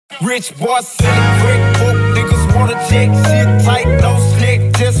Rich boy selling brick, broke niggas wanna check. Shit tight, no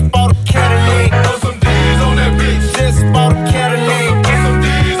slick. Just bought a Cadillac. Throw some D's on that bitch. Just bought a Cadillac. Throw some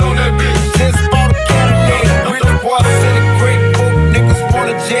D's on that bitch. Just bought a Cadillac. Rich boy selling brick, broke niggas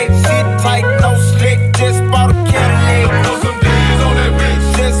wanna check. Shit tight, no slick. Just bought a Cadillac. Throw some D's on that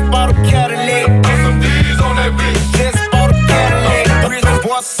bitch. Just bought a Cadillac. Throw some D's on that bitch. Just bought a Cadillac. Rich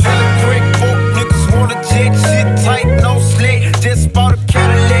boy selling brick, broke niggas wanna check. Shit tight, no slick. Just bought a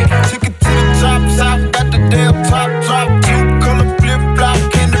Cadillac. Took it to the top, got the damn top drop. Two color flip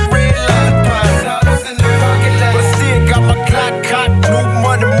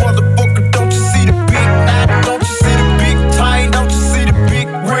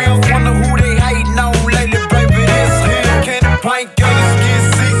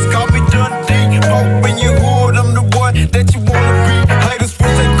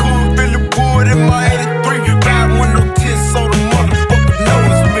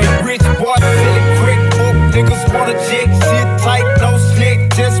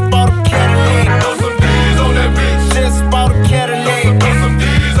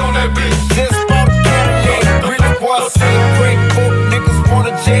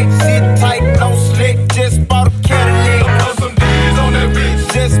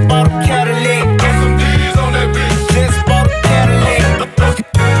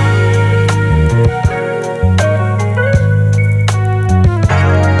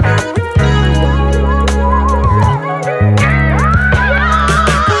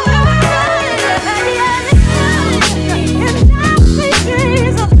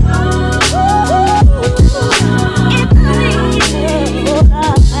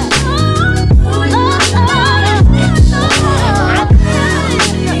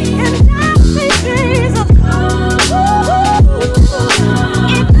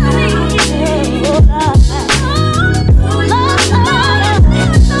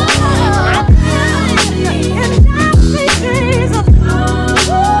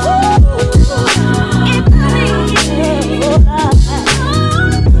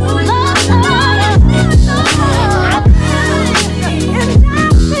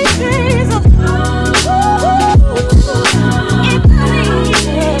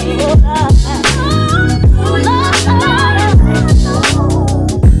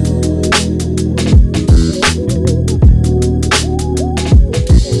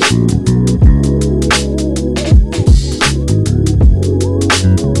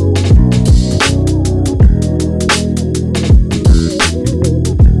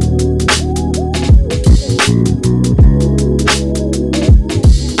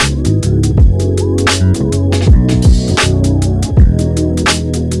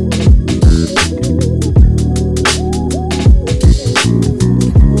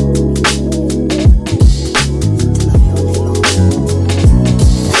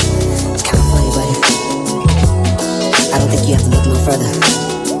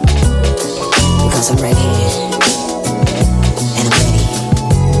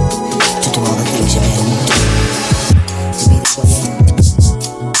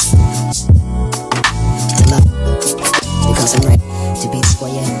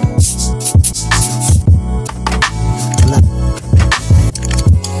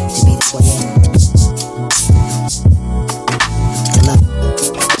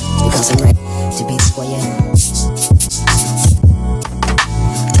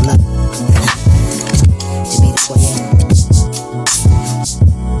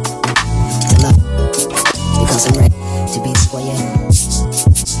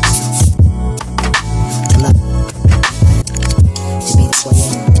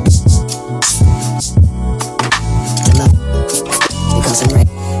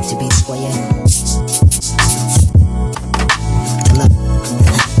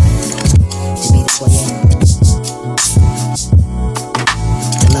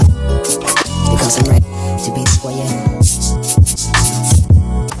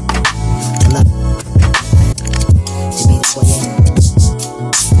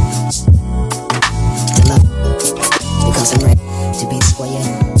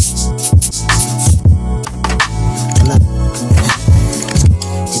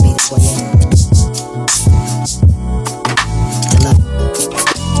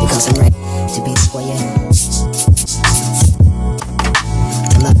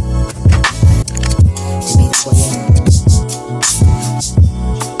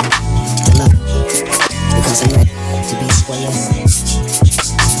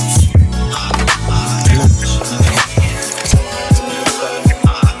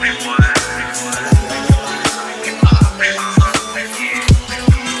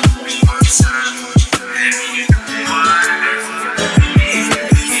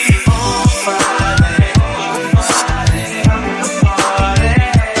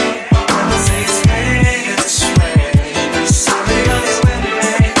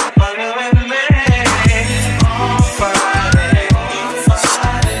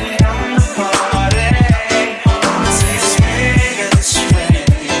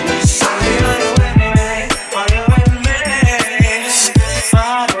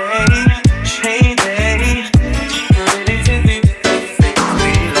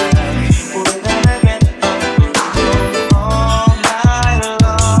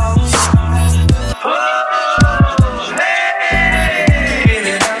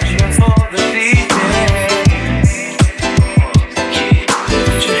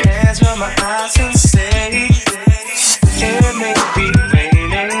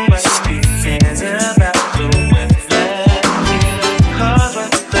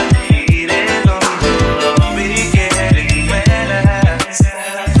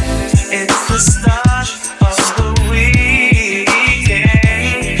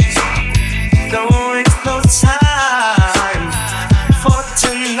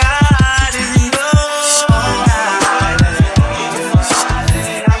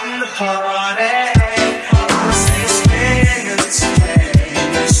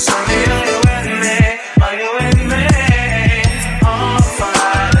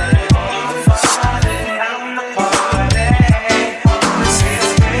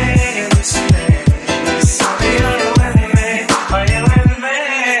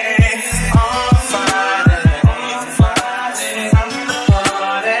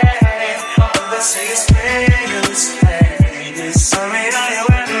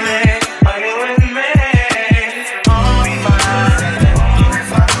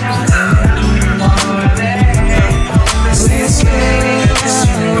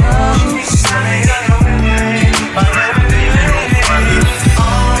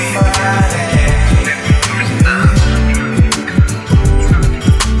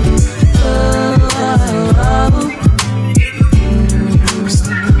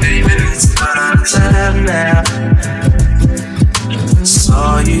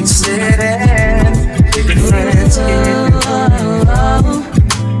street sitting with your friends in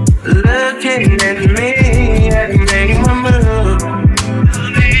looking at me and make my move.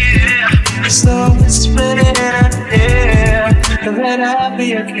 So it's spinning out there, that I'll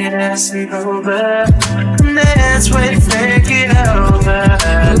be a Casanova, and that's when think it over.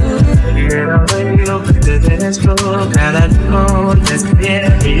 Get away over to the dance floor, gotta go, let's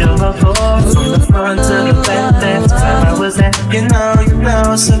get me over from the front to the back, that's where I was at. You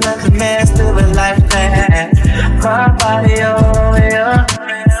know, so let the man still a life that my body all the way up.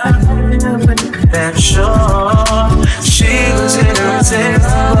 Damn sure she was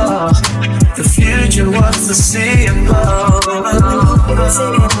irresistible. The future was foreseeable.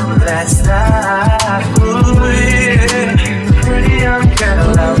 That's not ooh yeah. Pretty young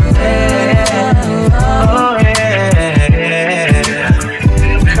girl out there. Oh yeah.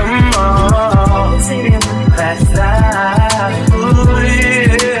 Come on. That's not ooh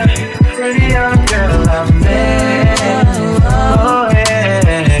yeah. Pretty young girl out there. Oh yeah.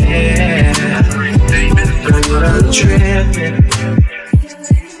 Girl, you're tripping.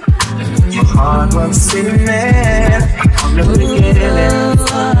 My heart was cement from the beginning.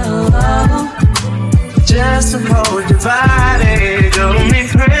 Just to hold your body drove me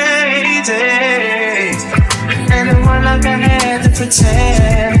crazy. And it wasn't like I had to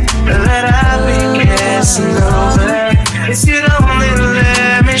pretend that I'd be Casanova. If you'd only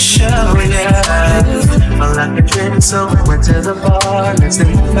let me show ya. Well, I could drink, so we went to the bar. Next thing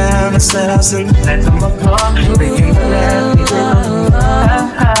we found ourselves in the back of my car, making the left,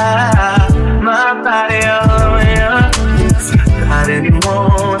 my body all the way up. I didn't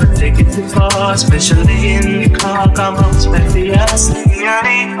want to take it too far, especially in the car. Come home, especially us. Ooh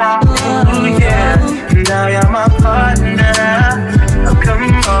yeah, now you're my partner. Oh, come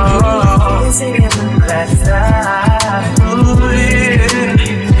on, that's that. Ooh yeah,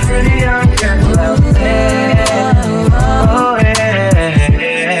 pretty young girl out there. Oh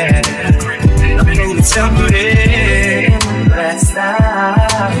yeah, can you tell me that's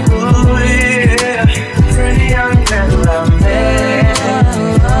that? Ooh yeah, pretty young girl out there.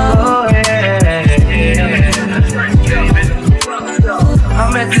 Oh yeah. I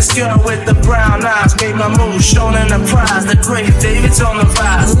met this girl with the brown eyes, made my move, shown in the prize. The great David's on the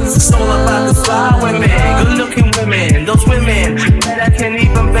rise. It's all about the fly women, good looking women, those women that I can't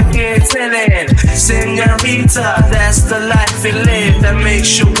even begin telling. Senorita, that's the life you live that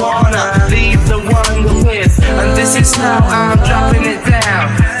makes you wanna leave the one you're with. And this is how I'm dropping it down.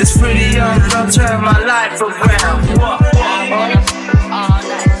 This pretty young girl turned my life around. What? All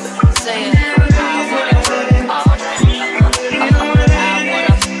night, say it.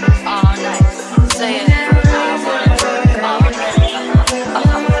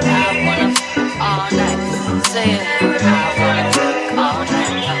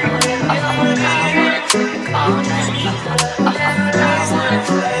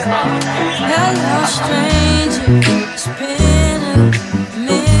 Hello, stranger. It's been a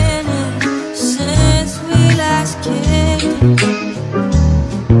minute since we last kicked.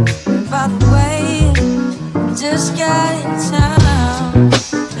 By the way, just got in town,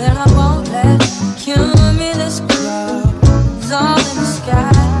 and I won't let cumulus clouds all in the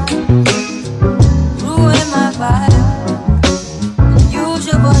sky ruin my vibe.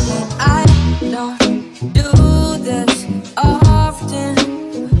 Usually I don't do this often,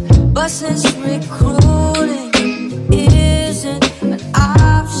 but since recruiting isn't an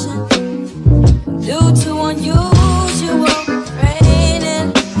option due to unusual rain and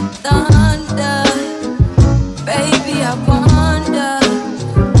thunder, baby I wonder,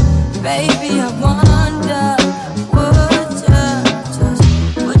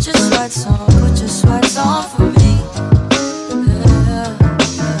 would you just put your sweats on for me?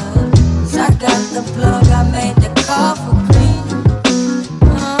 'Cause I got the plug, I made the call for green.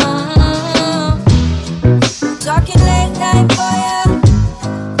 Talking late night for ya.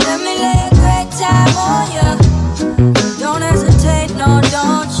 Let me lay a great time on ya. Don't hesitate, no,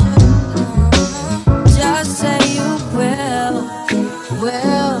 don't you? Just say you will.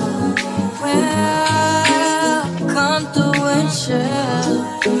 Come through and chill.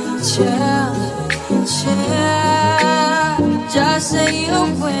 Just say you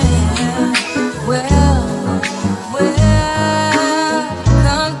will.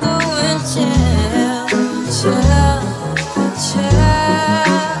 Come through and chill.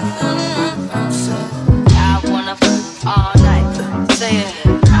 I wanna all night, say it.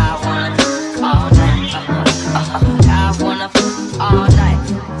 I wanna all night. I wanna all night,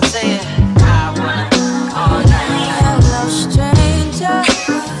 say it. I wanna all night. Hello, stranger.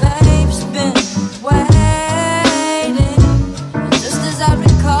 Babe's been waiting, just as I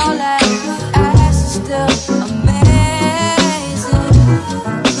recall.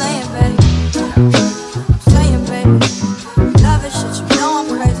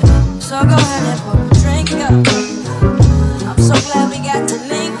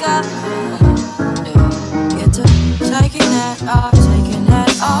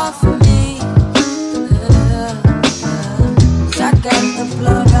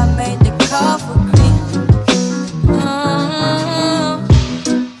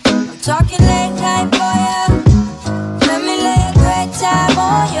 Talking late night for ya. Let me lay a great time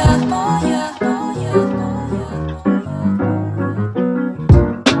on ya.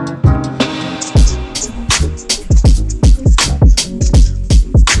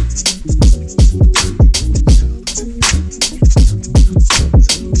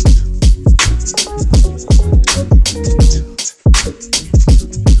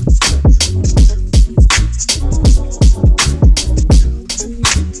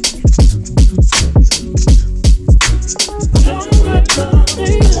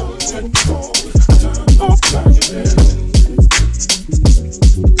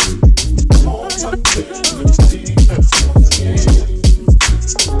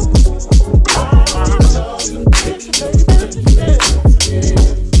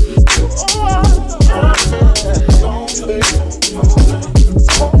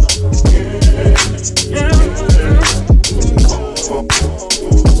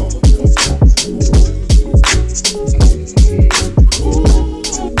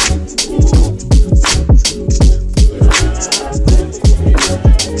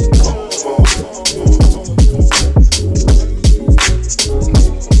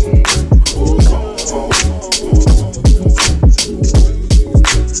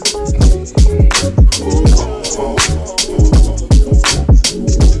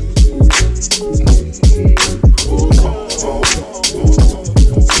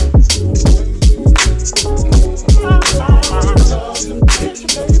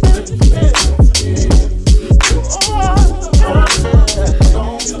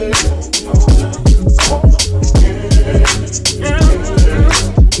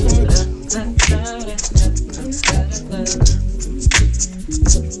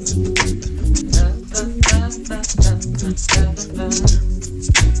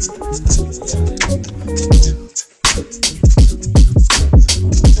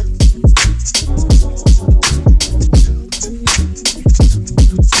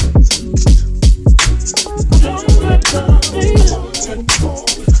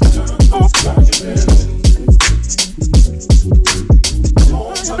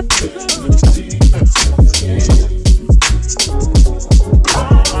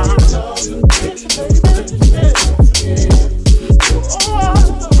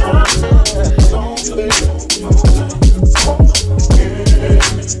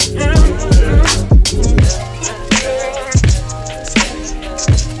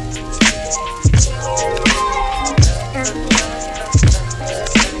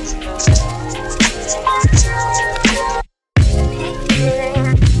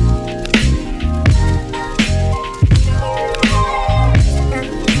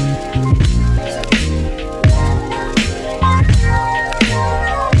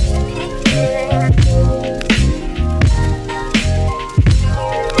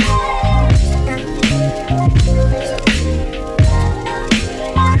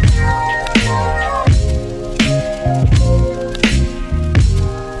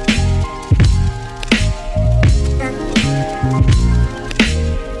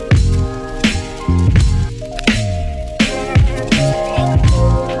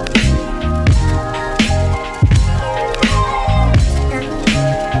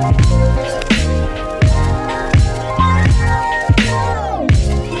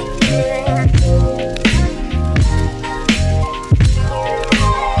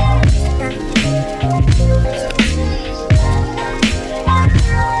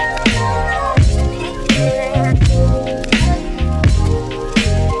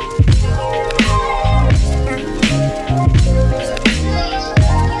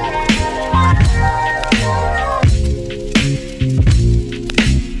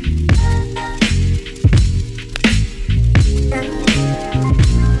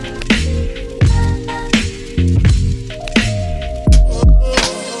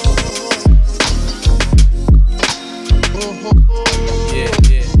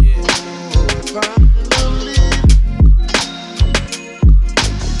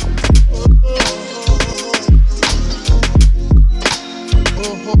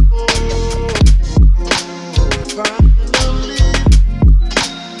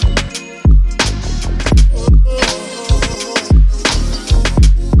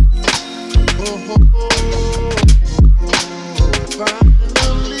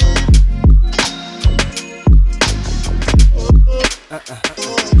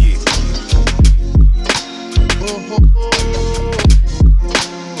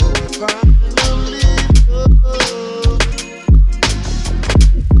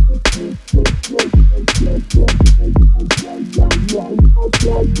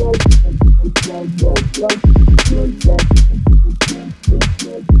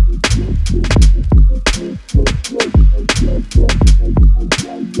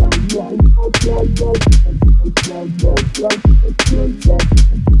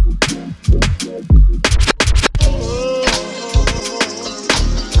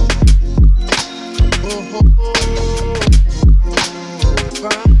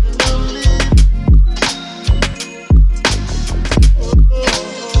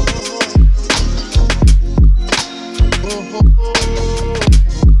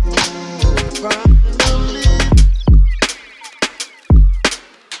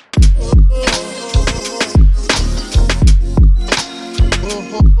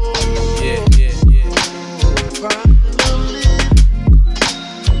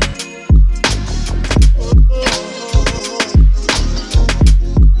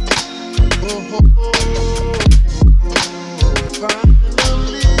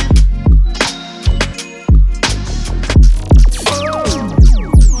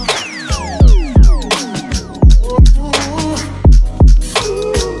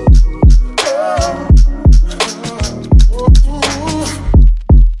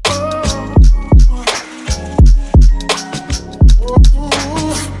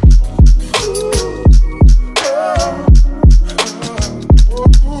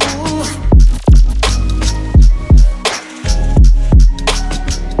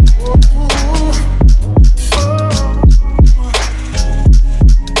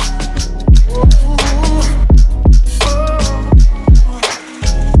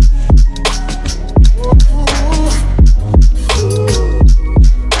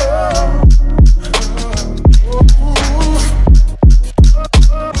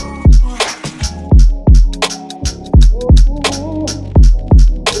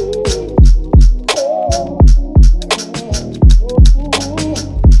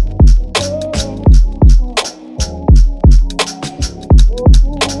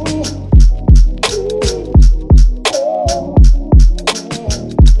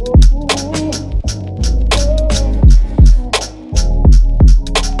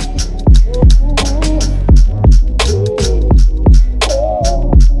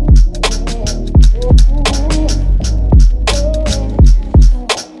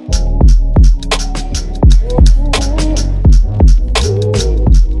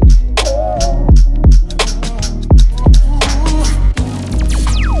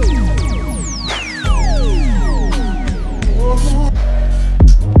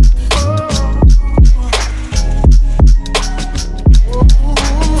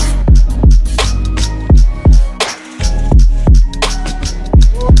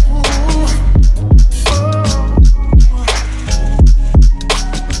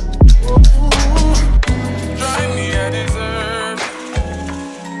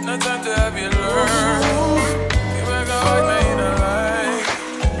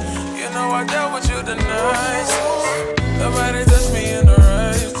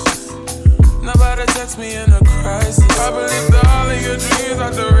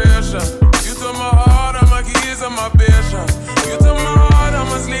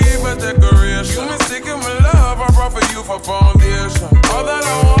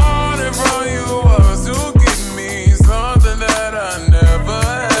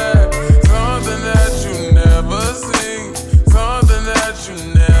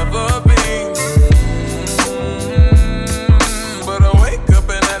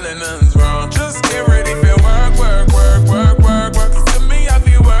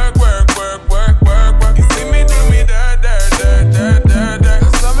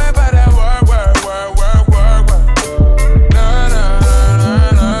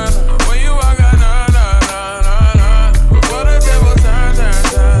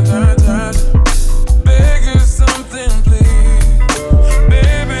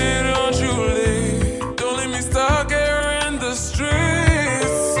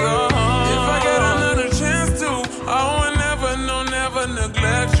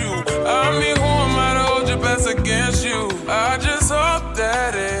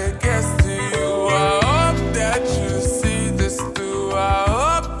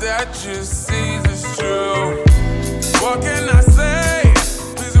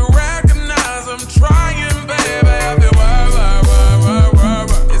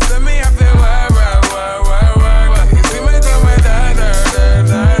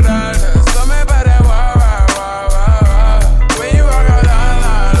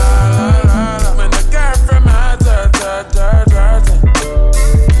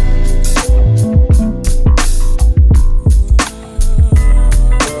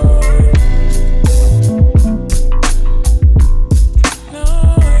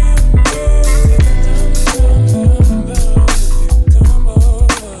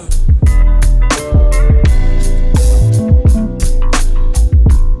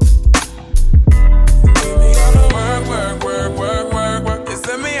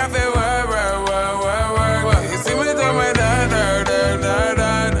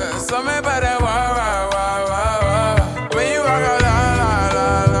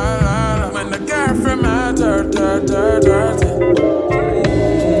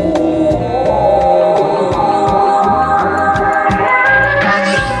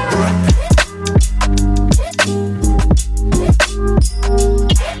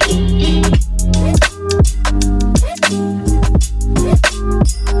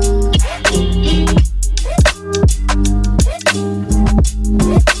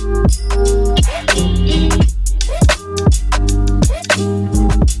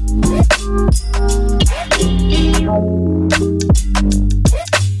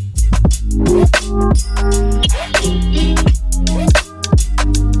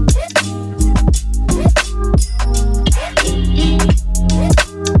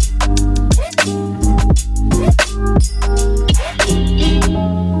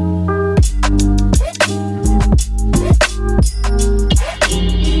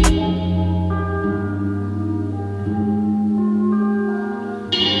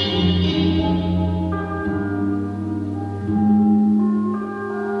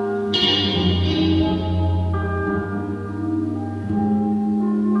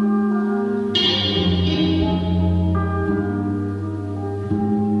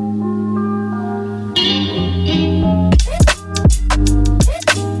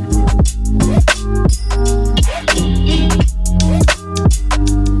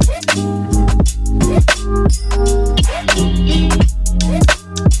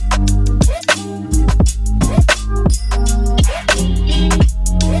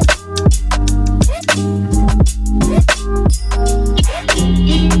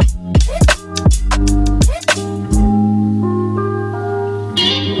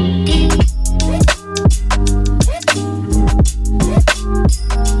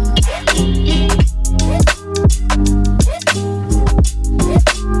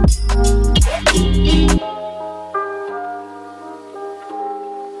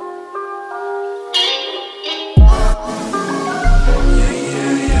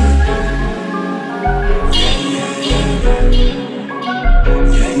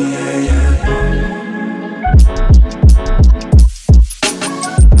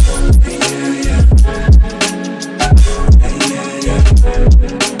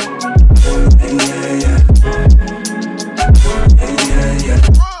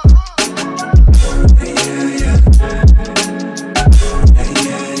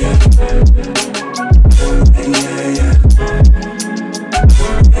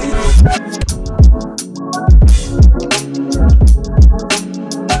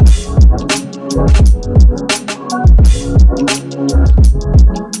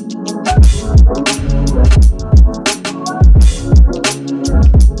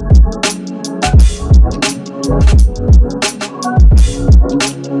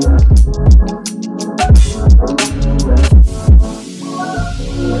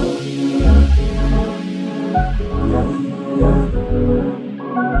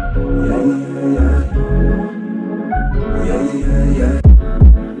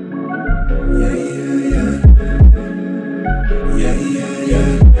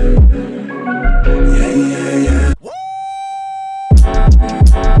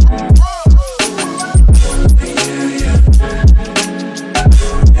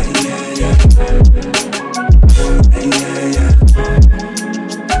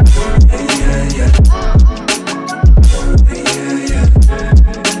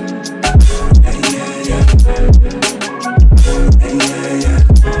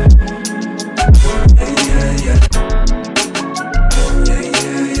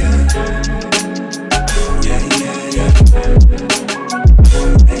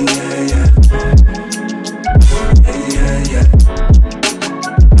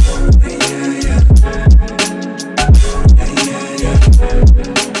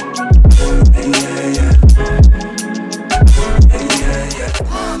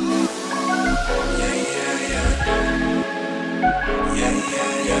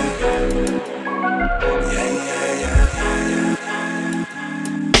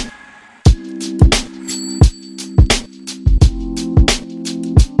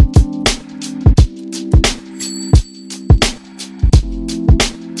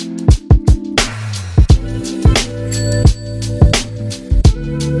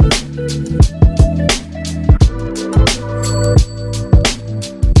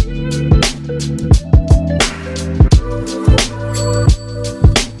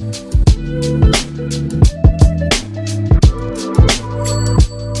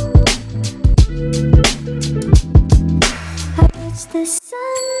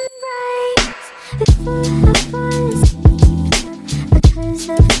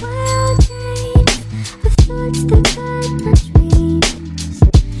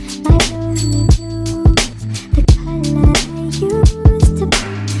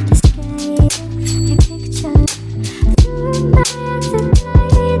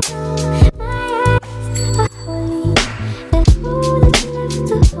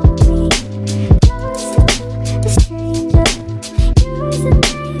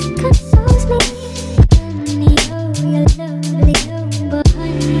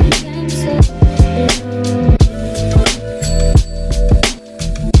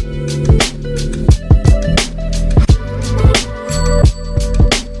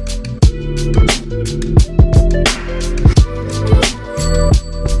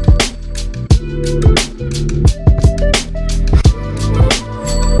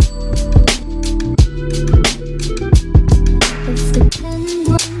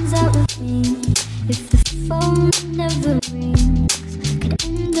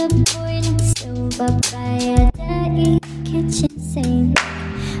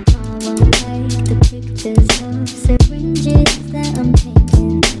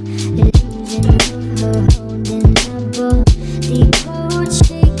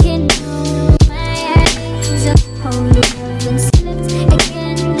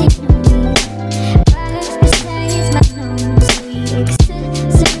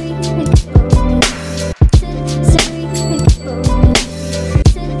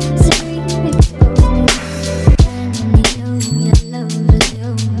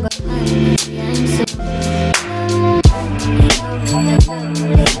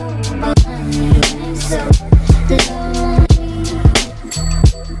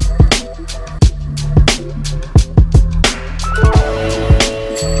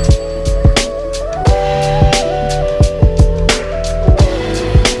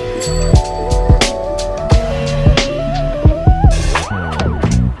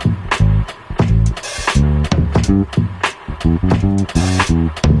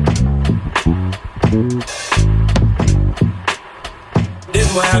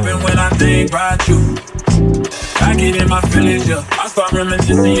 This what happened when I think about you. I get in my feelings, yeah. I start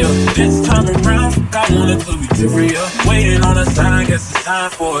reminiscing, yeah. This time around, I want it to be different, yeah. Waiting on a sign, guess it's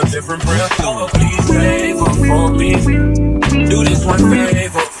time for a different prayer. Lord, please favor for me. Do this one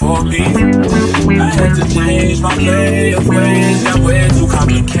favor for me. I had to change my way of ways. Got way too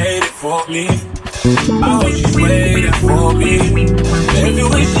complicated for me. I hope she's waiting for me.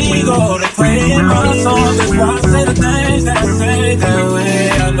 Everywhere she go, they playing my songs. That's why I say the things that I say that way.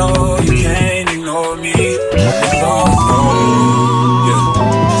 I know you can't ignore me. It's all gold, yeah.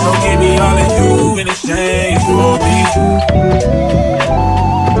 So give me all of you in exchange for me.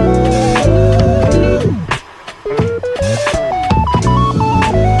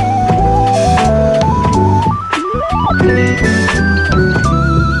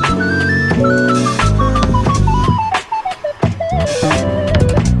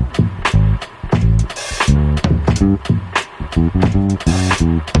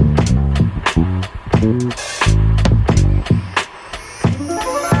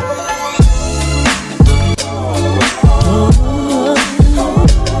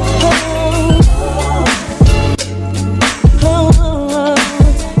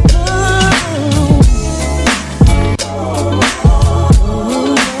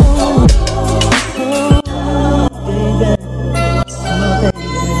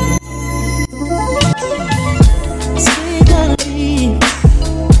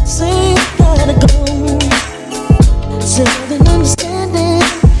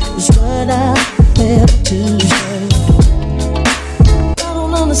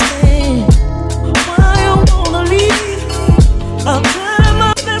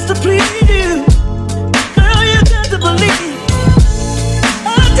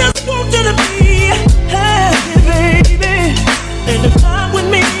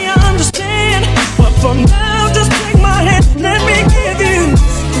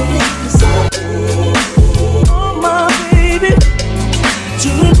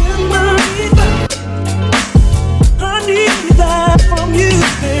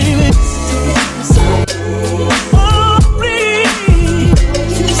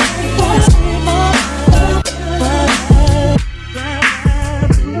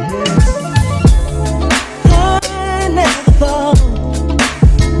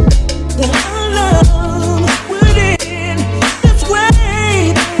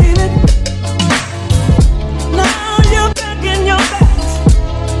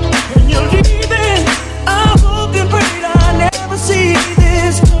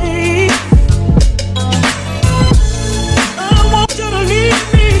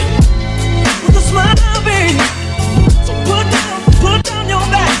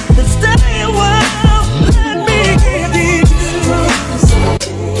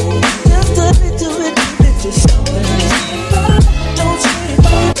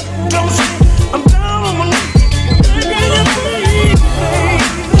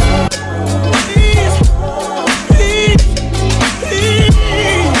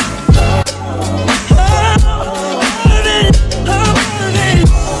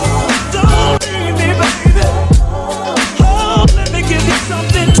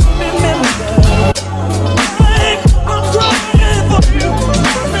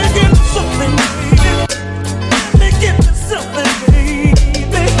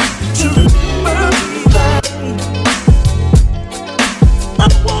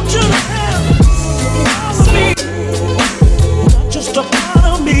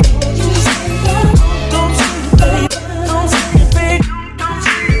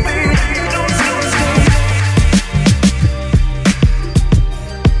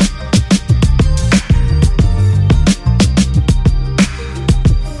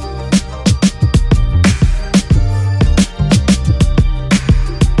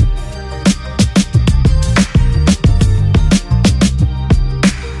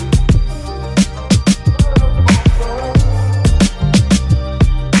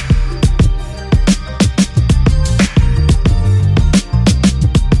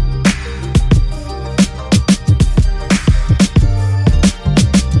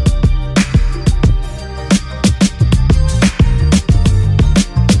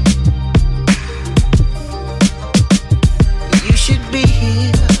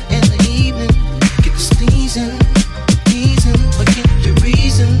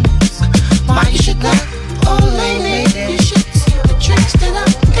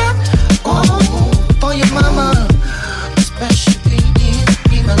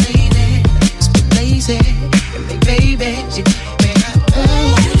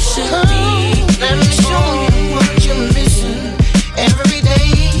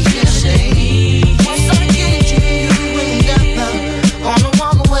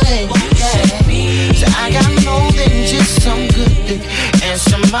 and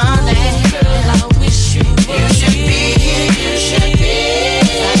some money. Girl, I wish you would. You should be here, you should be here.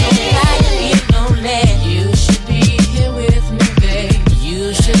 I don't like to be lonely. You should be here with me, babe.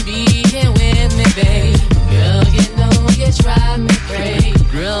 You should be here with me, babe. Girl, you know you drive me crazy.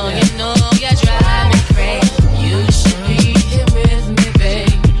 Girl, you know you drive me crazy. You should be here with me,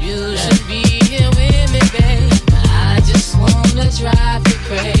 babe. You should be here with me, babe. I just wanna drive you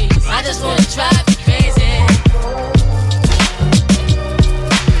crazy. I just wanna drive you crazy.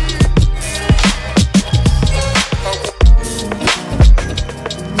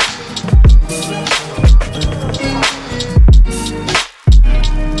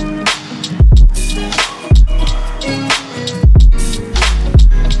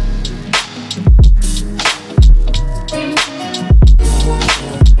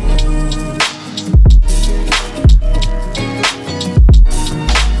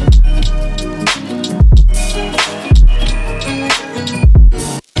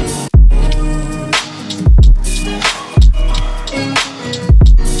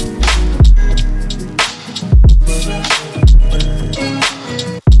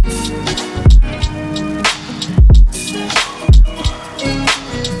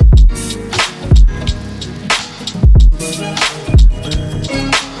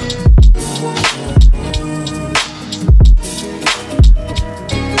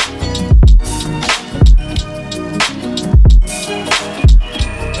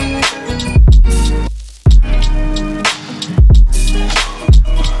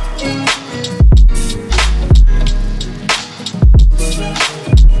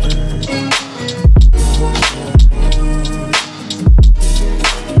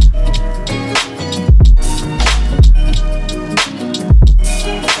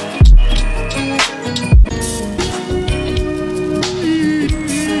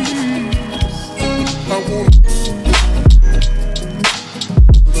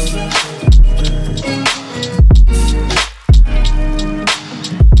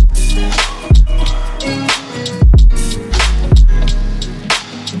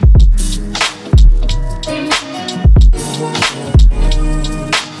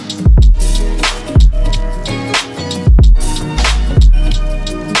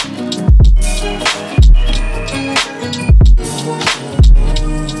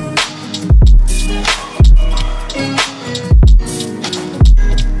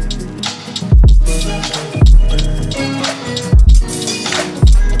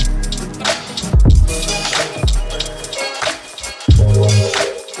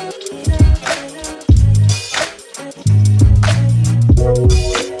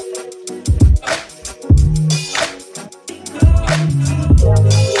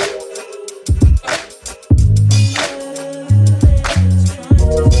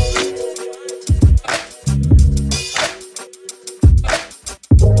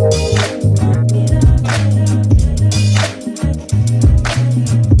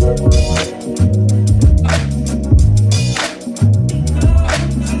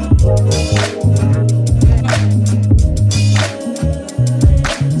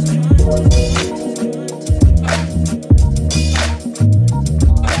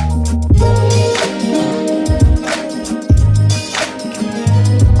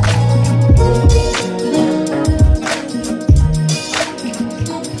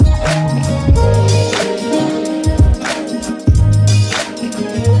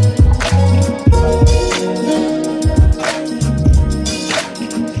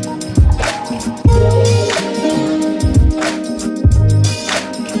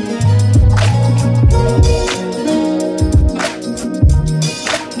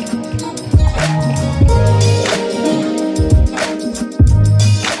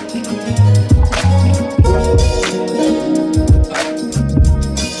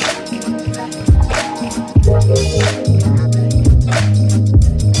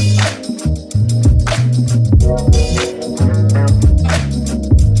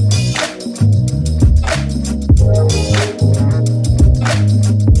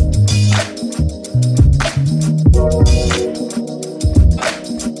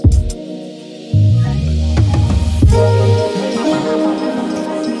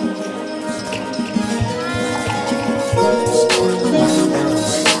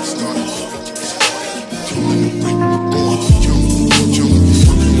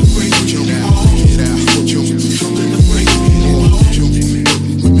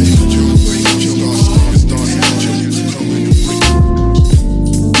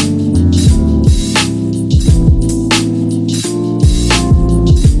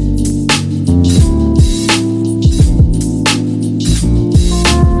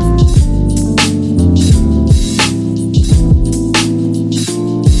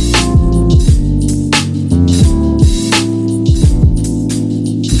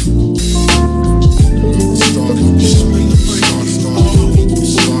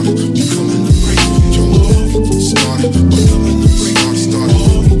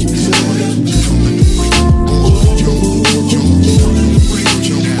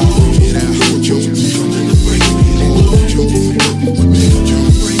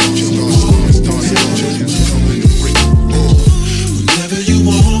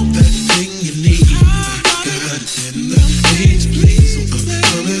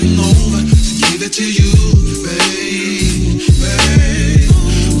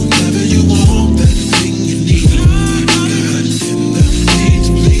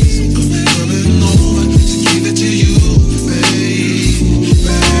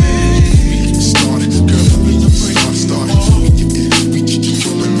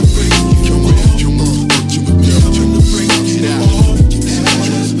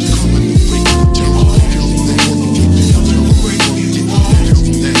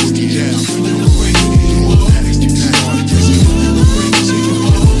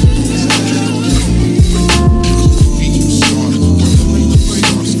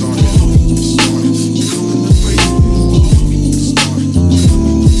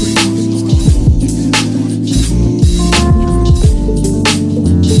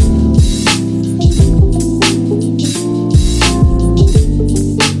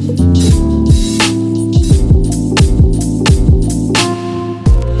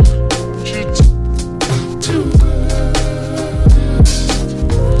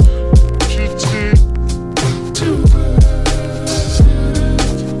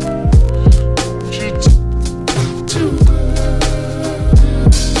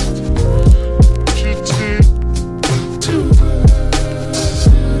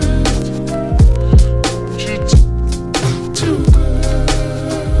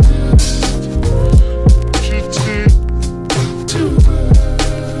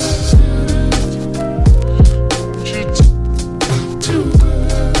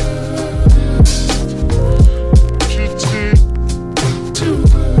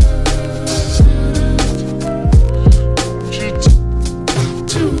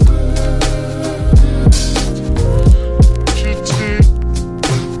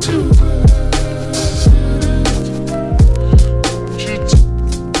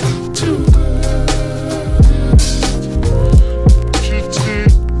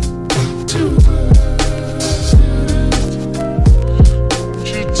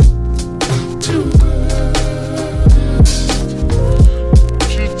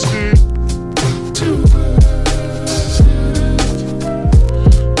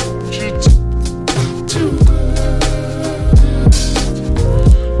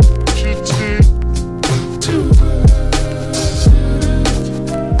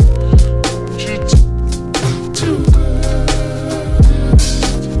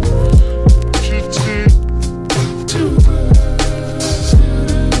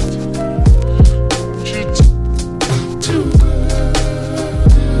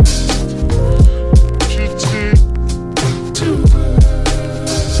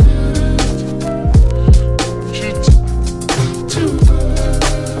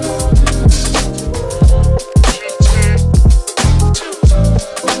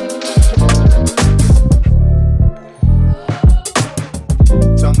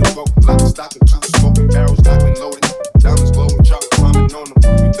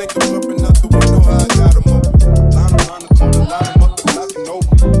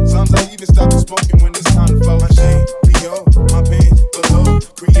 can stop the smoking when it's time to flow. My chain, Dior, my pants, below.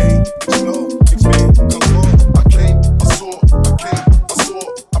 Create, explode, expand, come forward. I came, I saw,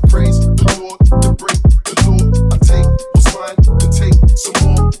 I praise the Lord, to break the law. I take what's mine, to take some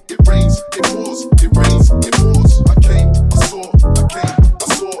more. It rains, it pours, it rains, it pours. I came, I saw,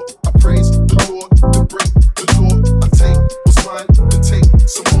 I praise the Lord, to break the law. I take what's mine, to take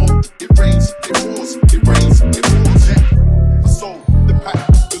some more. It rains, it pours, it rains, it pours. Yeah. I sold the pack,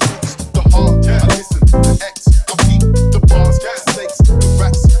 the loops, the hard. I listen to X, I beat the bars, the snakes, the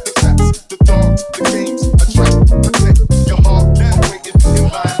rats, the cats, the dogs, the games. I trap, protect your heart, waiting in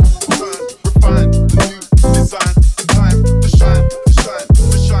line. Burn, refine the new design. The time to shine, to shine,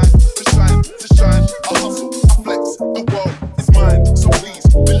 to shine, to shine, to shine. I hustle, I flex, the world is mine. So please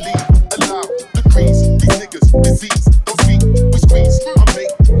believe, allow the crease. These niggas disease, don't speak, we squeeze. I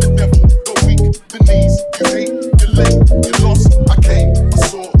make the devil go weak. The knees, you hate, you're late, you're lost. I came, I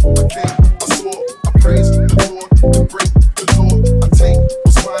saw, I praise the Lord, to break the law. I take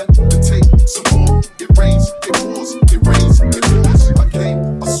what's mine, to take some more. It rains, it pours, it rains, it pours. I came,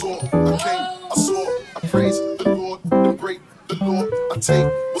 I saw, I praise the Lord, to break the law. I take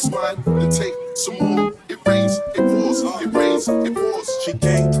what's mine, to take some more. It rains, it pours, it rains, it pours. She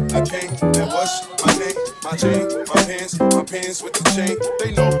came, I came, and what's my name? My chain, my pants with the chain.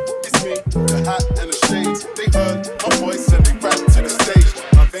 They know it's me, the hat and the shades. They heard my voice and they rap to the stage.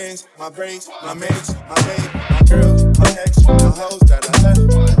 My veins, my brains, my mates, my babe, my girls, my ex, the hoes that I left.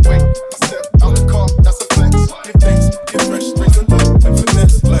 Wait, I step out the car, that's a flex. Give thanks, get fresh, raise the look and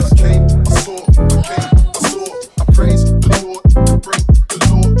finesse. Flex came, I saw, I praise the Lord, to break the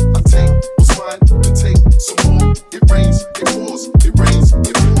law. I take what's mine, to take some more. It rains, it pours, it rains,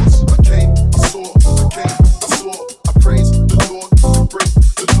 it pours. I came, I saw, I praise the Lord, to break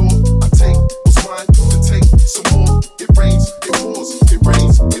the law. I take what's mine, to take some more. It rains, it pours, it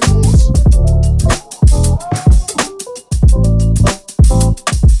rains, it pours.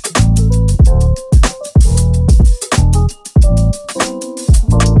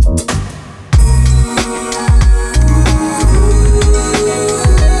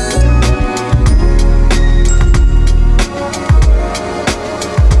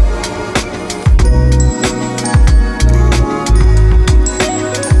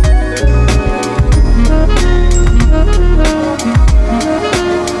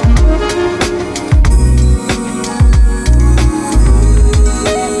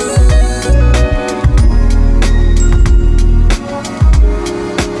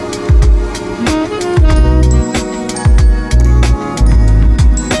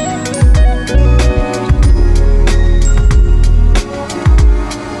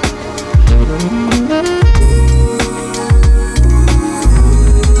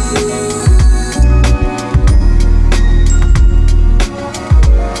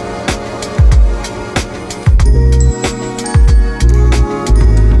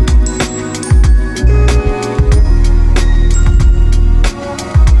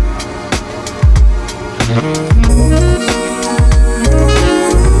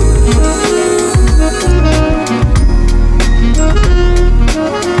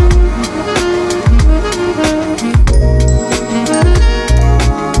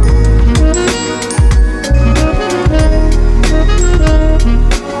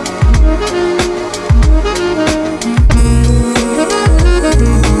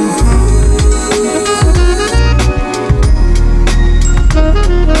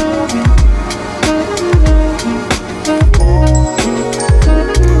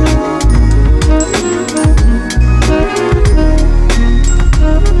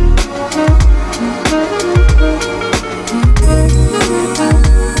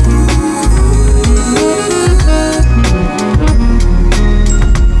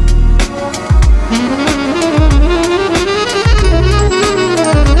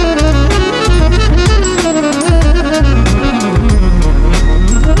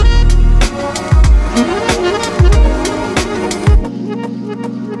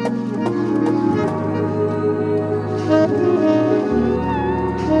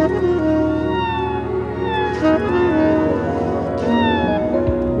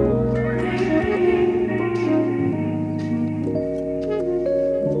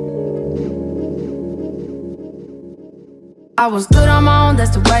 I was good on my own,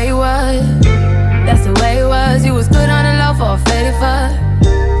 that's the way it was. That's the way it was. You was good on the low for a faded fuck.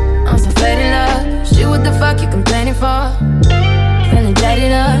 I'm so faded love. Shit, what the fuck you complaining for? Feeling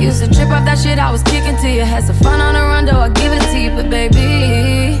jaded up. Used to trip off that shit I was kicking to you. Had some fun on the run, though I give it to you. But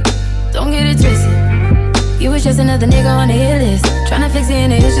baby, don't get it twisted. You was just another nigga on the hit list, tryna fix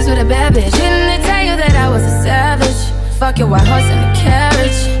any issues with a bad bitch. Didn't they tell you that I was a savage? Fuck your white horse and a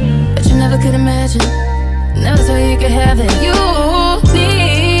carriage. But you imagine. Never thought you could have it. You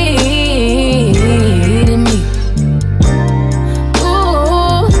needed me.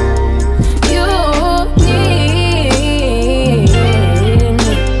 Ooh, you needed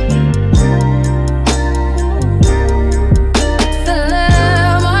me. Feel a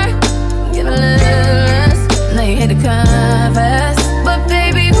little more, give a little less. Now you hate to confess, but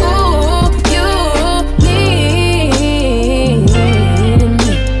baby, who you needed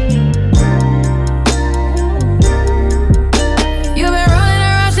me. You've been rolling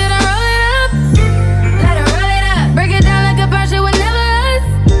around, shit, I roll it up. Let her roll it up. Break it down like a bar, shit would never us.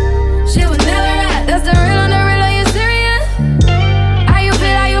 Shit would never us. That's the real on the real, are you serious? How you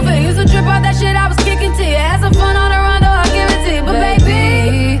feel, how you feel? Used to trip off that shit I was kicking to you. Had some fun on the rondo, I'll give it to you. But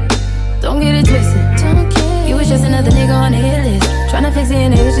baby, don't get it twisted. You was just another nigga on the hit list, tryna fix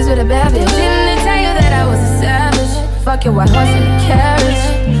any issues with a bad bitch. Didn't tell you that I was a savage. Fuck your white horse and a carriage.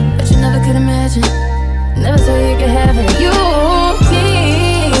 But you never could imagine. Never thought you could have it. You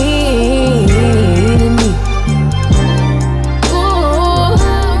needed me. Ooh,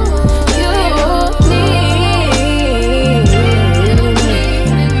 you needed me.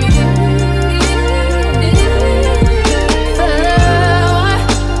 For love,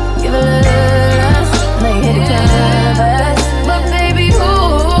 give a little less. Now you hit the canvas, but baby, who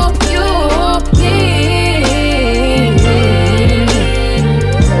you needed me.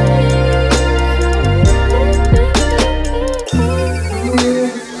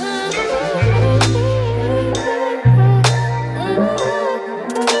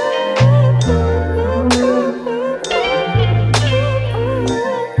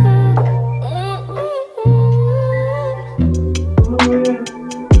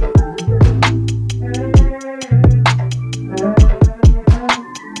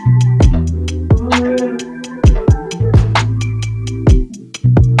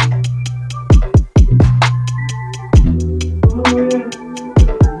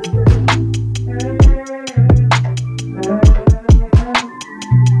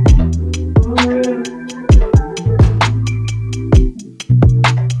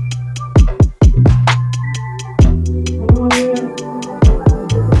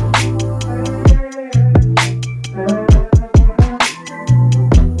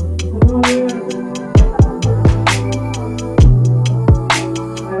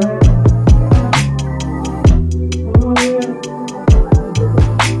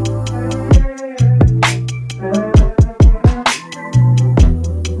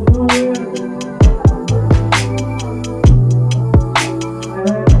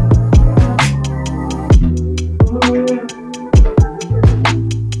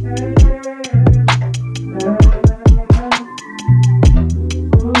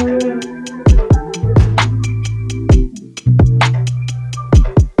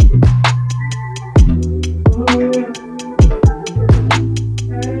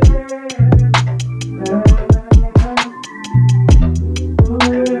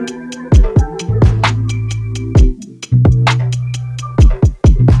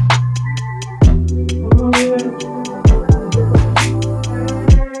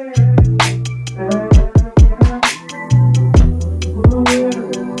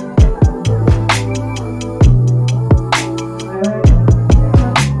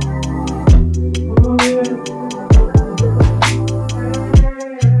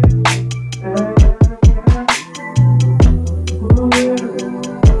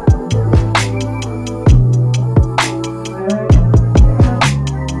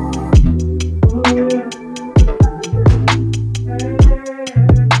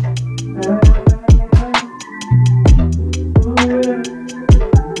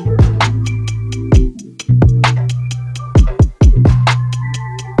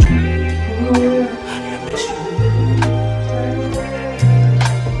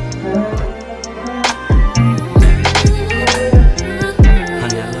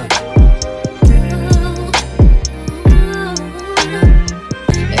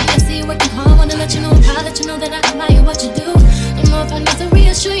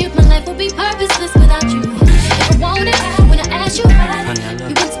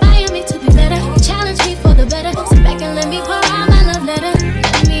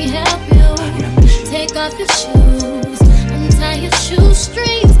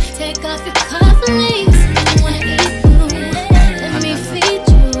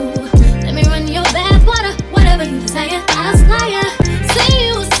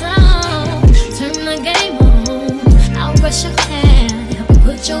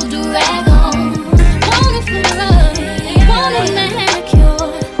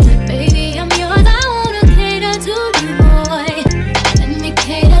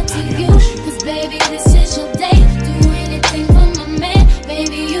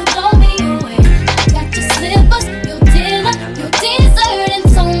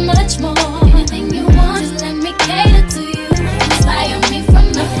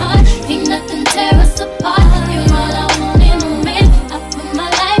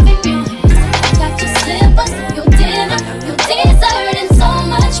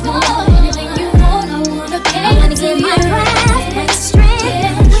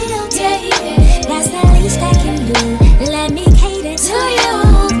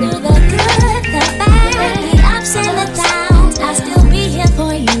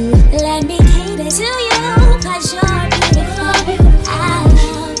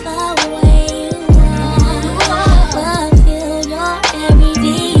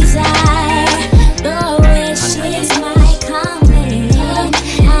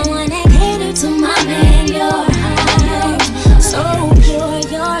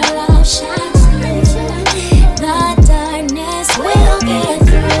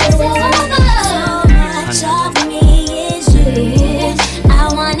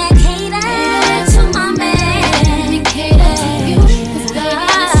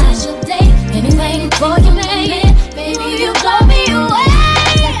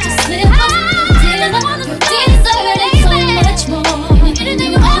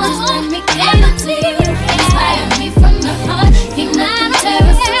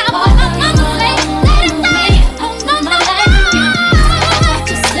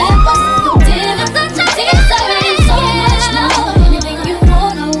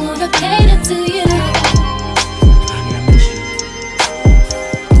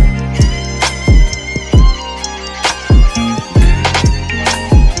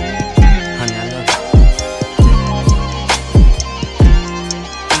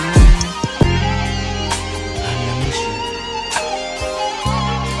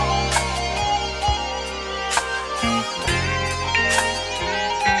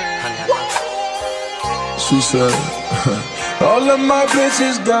 She said, all of my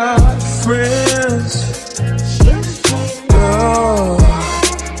bitches got friends. Oh,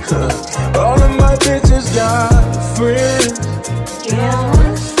 all of my bitches got friends.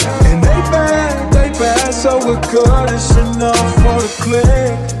 And they bad, so we're good. It's enough for the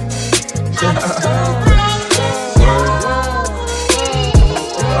clique.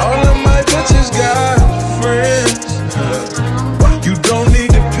 All of my bitches got friends. You don't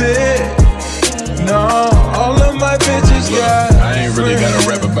need to pick. No, all of my bitches got I ain't really gotta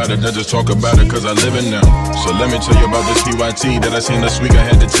rap about it, I just talk about it cause I live it now. So let me tell you about this PYT that I seen this week I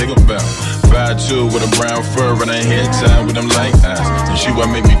had to take a bow. 5'2" with a brown fur and a head tie with them light eyes. And she what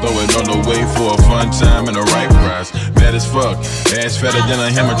make me throw it all the way for a fun time and a right prize. Bad as fuck, ass fatter than a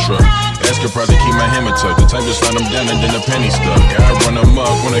hammer truck. Ass could probably keep my hammer tucked. The type to slide them down and then the penny stuck. I run them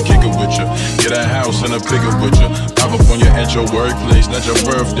up, wanna kick it with ya. Get a house and a picket with ya. Pop up on you at your workplace, not your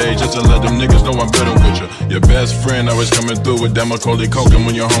birthday, just to let them niggas know I'm better with ya. Your best friend always coming through with that Macaulay Culkin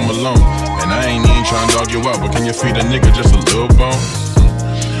when you're home alone. And I ain't even trying to dog you out, but can you feed a nigga just a little bone?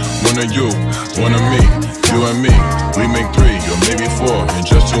 One of you, one of me, you and me, we make 3 or maybe 4, and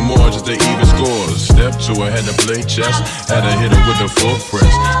just 2 more just to even scores. Step 2, I had to play chess, had to hit her with the full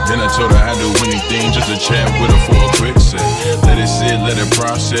press. Then I told her I'd do anything just to chat with her for a quick set. Let it sit, let it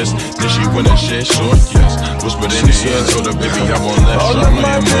process, then she went and said short yes. Whispered in the ear, told her baby I want less drama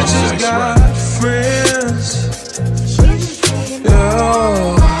and more sex, right? Friends. Yeah.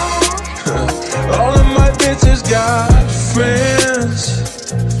 All of my bitches got friends.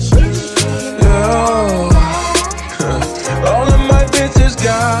 All of my bitches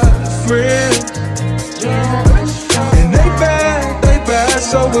got friends. And they bad,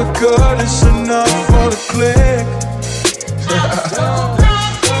 so we're good. It's enough for the clique.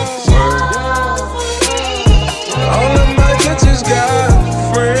 All of my bitches got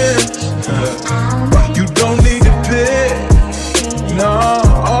friends. You don't need to pick. No,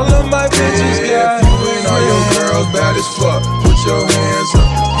 all of my bitches got friends. You and all your girls bad as fuck. Put your hands up.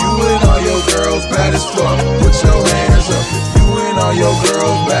 You and all your girls bad as fuck. Put your hands up. You and all your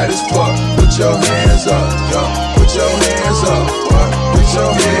girls bad as fuck. Put your hands up. Yo, put your hands up. What? Put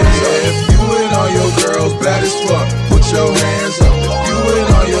your hands up. If you and all your girls bad as fuck, put your hands up. If you and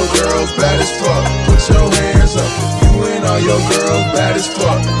all your girls bad as fuck, put your hands up. If you and all your girls bad as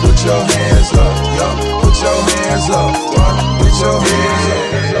fuck, put your hands up. Yo, put your hands up. What? Put your hands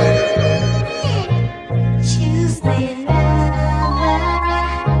up.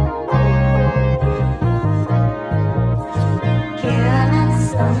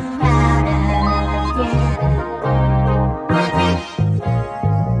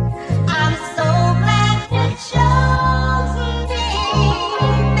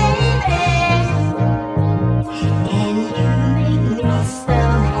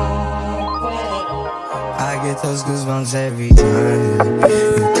 Those goosebumps every time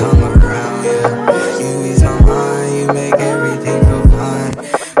you come around, yeah. You ease my mind, you make everything feel fine.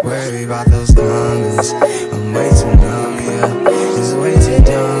 Worry about those comments, I'm way too numb, yeah. It's way too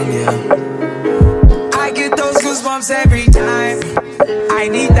dumb, yeah. I get those goosebumps every time. I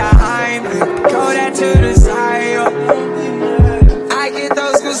need the Heimlich, throw that to the side, yo. I get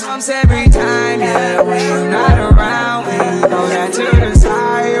those goosebumps every time, yeah. When you're not around, when you throw that to the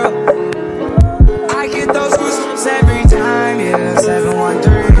side, yo. Those goosebumps every time, yeah. 713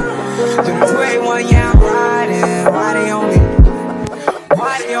 through the 281, yeah, I'm riding. Why they on me?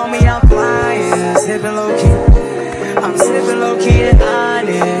 Why they on me? I'm flying, sipping low key. I'm sipping low key at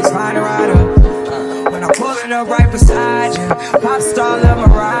Onyx, riding right up. When I'm pulling up right beside you, pop star love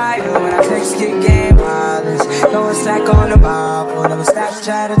Mariah. When I text get game wireless, throw a stack on the Bible. Never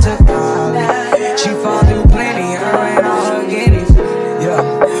Snapchat or took Molly. She fall through plenty, her and all her guineas. Yeah,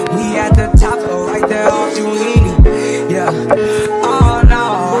 we at the top, though, right there off Duini. Yeah, oh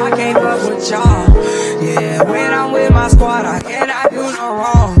no, I can't fuck with y'all. Yeah, when I'm with my squad, I cannot do no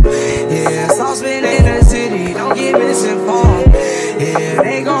wrong. Yeah, saucepan in the city, don't get misinformed. Yeah,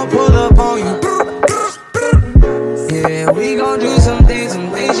 they gon' pull up on you. Yeah, we gon' do some things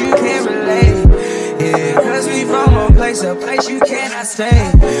you can't relate. Yeah, cause we from a place you cannot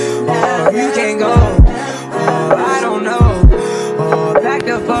stay. Or you can't go, or I don't know. Back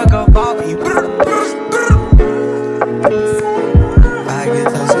the fuck up off me. I get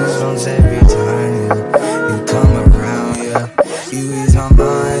those goosebumps every time, yeah. You come around, yeah. You ease my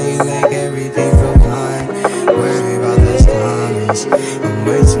mind, you make everything feel fine. Worry about those comments, I'm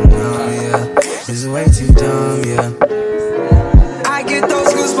way too numb, yeah. It's way too dumb, yeah. I get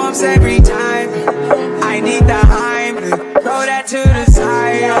those goosebumps every time. I need the Heimlich, throw that to the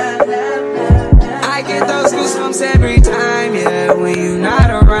side, yeah. I get those goosebumps every